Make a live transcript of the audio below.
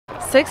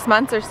6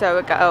 months or so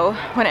ago,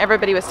 when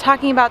everybody was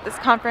talking about this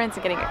conference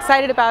and getting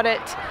excited about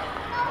it,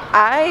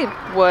 I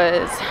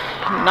was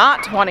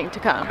not wanting to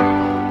come.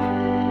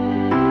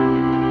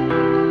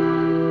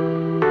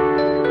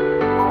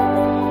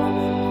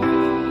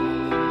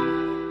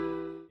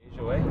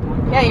 HOA?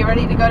 Yeah, you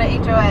ready to go to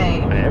HOA?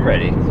 I am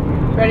ready.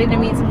 Ready to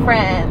meet some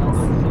friends.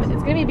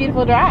 It's gonna be a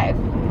beautiful drive.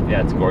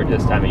 Yeah, it's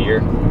gorgeous time of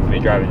year to be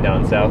driving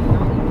down south.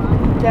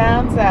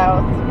 Down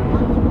south.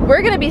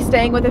 We're gonna be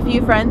staying with a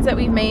few friends that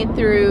we've made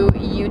through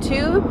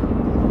YouTube.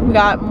 We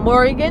got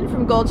Morgan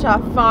from Goldshaw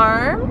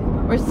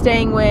Farm. We're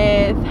staying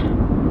with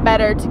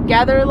Better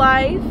Together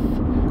Life,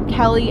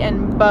 Kelly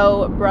and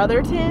Bo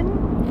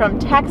Brotherton from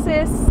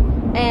Texas,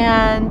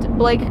 and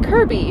Blake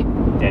Kirby.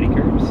 Daddy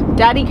Curbs.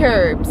 Daddy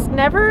Curbs.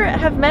 Never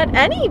have met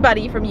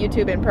anybody from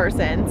YouTube in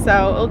person,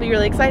 so it'll be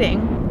really exciting.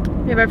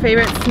 We have our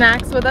favorite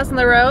snacks with us on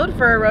the road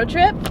for a road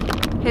trip.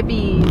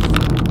 Hippies.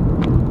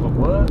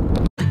 What?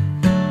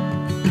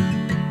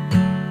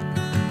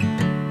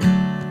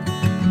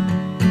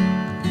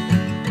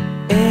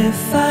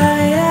 If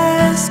I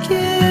ask you,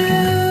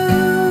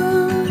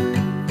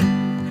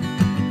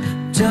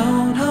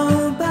 don't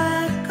hold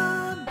back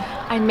on.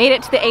 I made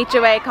it to the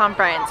HOA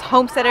conference,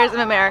 Homesteaders of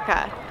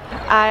America.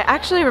 I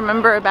actually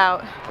remember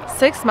about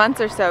 6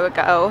 months or so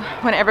ago,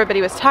 when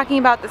everybody was talking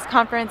about this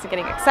conference and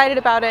getting excited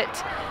about it,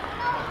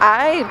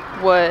 I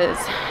was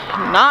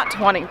not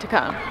wanting to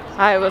come.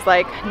 I was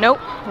like, nope,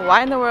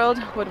 why in the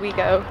world would we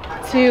go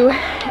to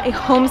a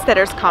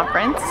homesteaders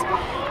conference?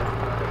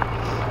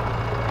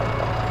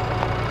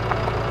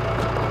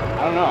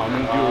 I don't know, I'm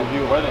going to do a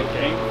review of where they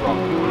came from.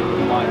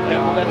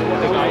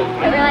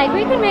 They're like,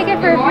 we can make it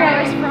for a few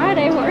hours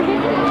Friday,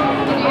 Morgan.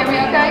 Can you hear me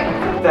okay?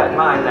 Keep that in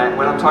mind that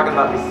when I'm talking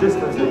about these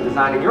systems of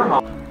designing your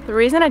home. The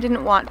reason I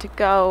didn't want to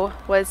go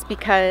was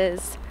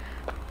because,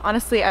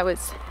 honestly, I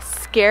was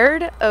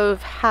scared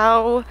of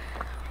how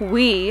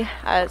we,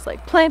 as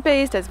like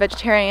plant-based, as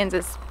vegetarians,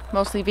 as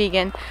mostly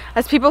vegan,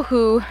 as people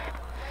who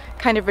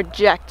kind of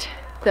reject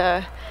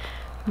the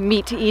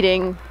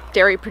meat-eating,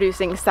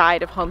 dairy-producing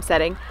side of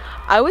homesteading,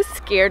 I was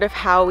scared of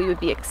how we would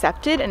be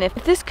accepted and if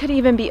this could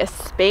even be a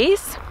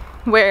space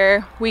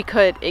where we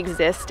could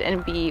exist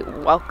and be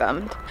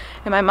welcomed.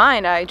 In my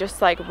mind, I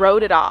just like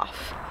wrote it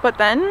off. But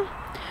then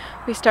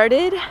we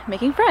started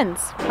making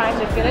friends. Trying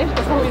to finish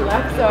before we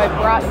left, so I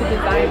brought the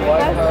design with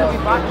us. So we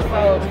brought the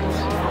photos.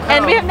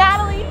 And we have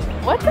Natalie.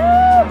 What's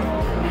up?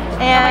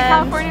 And my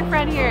California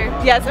friend here.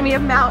 Yes, and we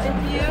have Mountain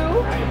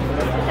View.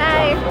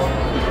 Hi.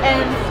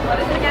 And what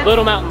is it again?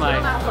 Little Mountain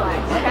Life.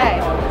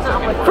 Okay.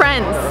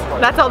 Friends.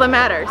 That's all that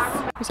matters.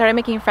 We started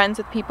making friends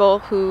with people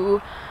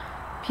who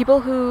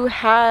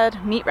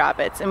had meat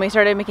rabbits, and we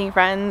started making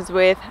friends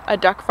with a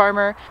duck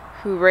farmer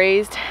who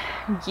raised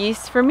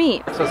geese for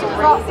meat.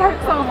 I'll start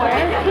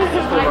somewhere.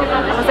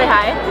 Wanna say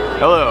hi?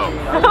 Hello.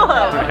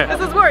 Hello.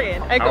 This is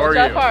Morgan at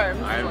Goldshaw Farms,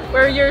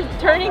 where you're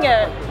turning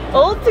a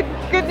old to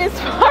goodness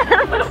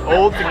farm.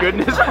 Old to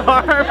goodness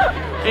farm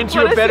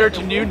into a better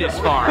to newness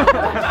farm.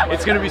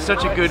 It's gonna be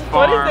such a good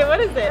farm. What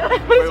is it?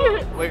 What is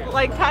your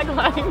like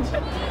tagline?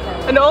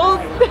 An old...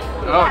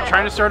 Oh,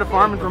 trying to start a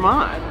farm in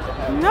Vermont.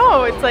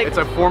 No, it's like... It's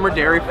a former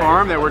dairy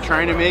farm that we're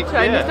trying to make.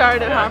 Trying to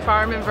start a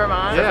farm in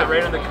Vermont. Yeah,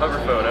 right on the cover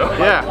photo.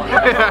 Yeah.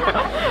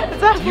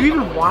 Do you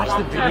even watch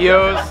the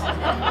videos?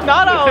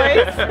 Not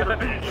always.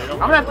 I'm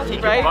gonna have to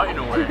take your button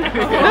away.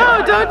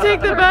 No, don't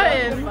take the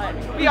button.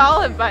 We all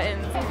have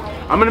buttons.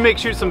 I'm gonna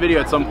shoot some video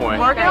at some point.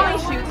 Morgan only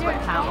shoots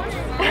what counts.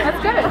 That's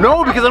good.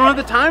 No, because I don't have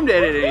the time to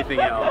edit anything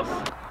else.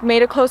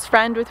 Made a close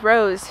friend with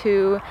Rose,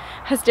 who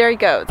has dairy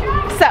goats.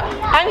 So,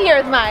 I'm here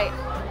with my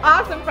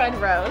awesome friend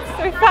Rose.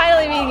 So we're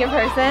finally meeting in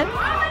person.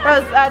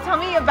 Rose, tell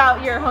me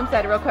about your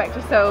homestead real quick,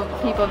 just so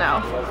people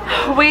know.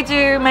 We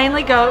do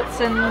mainly goats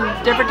and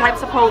different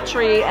types of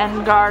poultry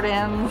and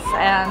gardens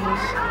and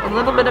a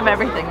little bit of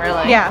everything,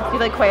 really. Yeah, you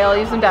like quail,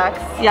 you have some ducks.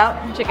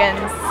 Yep.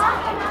 Chickens,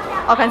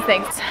 all kinds of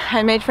things.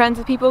 I made friends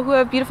with people who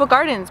have beautiful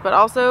gardens, but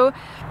also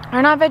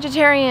are not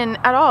vegetarian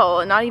at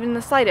all, not even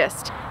the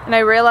slightest. And I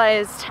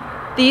realized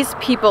these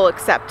people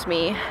accept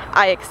me,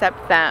 I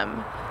accept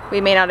them. We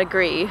may not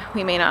agree,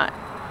 we may not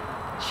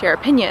share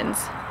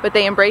opinions, but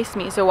they embrace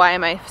me, so why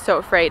am I so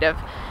afraid of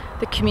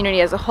the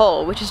community as a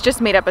whole, which is just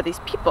made up of these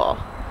people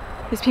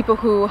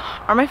who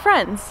are my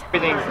friends.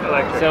 Everything's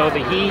electric. So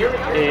the heat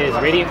is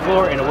radiant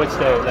floor and a wood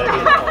stove.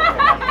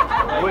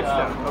 Wood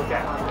stove,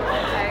 okay.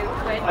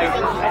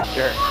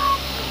 Sure.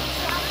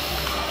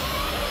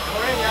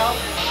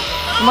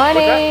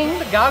 Morning.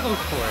 What's the goggles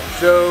for?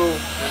 So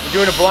we're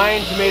doing a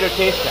blind tomato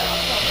taste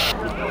test.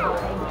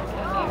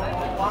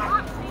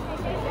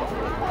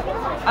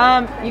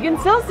 You can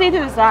still see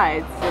through the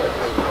sides.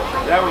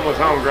 That one was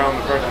homegrown,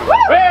 the first one.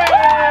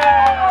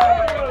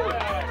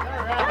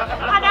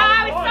 I know,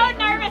 I was so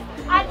nervous.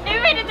 I knew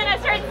it and then I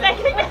started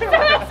saying this.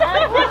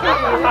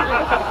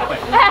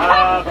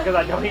 Because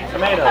I don't eat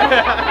tomatoes.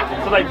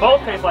 So they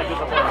both taste like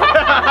disappointment.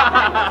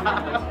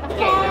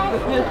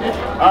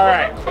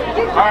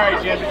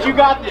 Alright, Jen, but you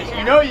got this.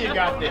 You know you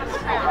got this.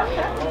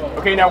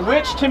 Okay, now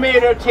which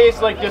tomato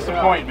tastes like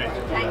disappointment?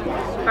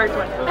 First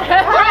one.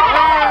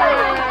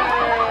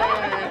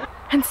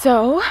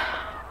 So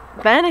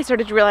then I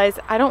started to realize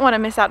I don't want to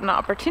miss out on an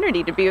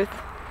opportunity to be with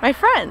my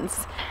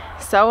friends.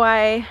 So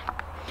I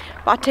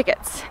bought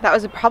tickets. That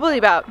was probably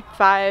about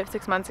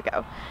 5-6 months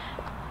ago.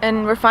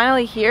 And we're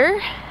finally here.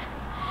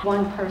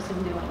 One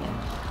person doing it.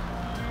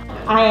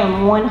 I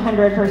am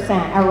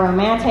 100% a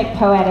romantic,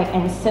 poetic,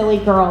 and silly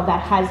girl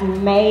that has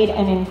made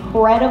an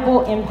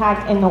incredible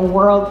impact in the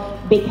world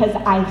because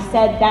I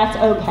said that's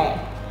okay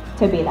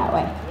to be that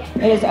way.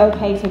 It is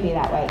okay to be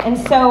that way. And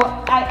so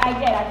I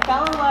did. I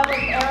fell in love with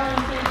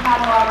Aaron's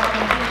catalog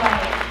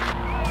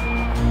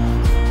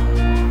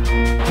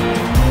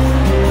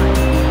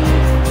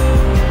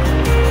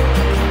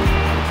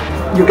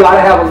and you got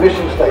to have a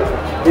mission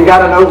statement. You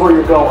got to know where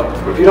you're going.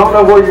 If you don't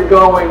know where you're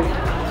going,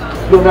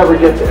 you'll never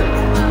get there.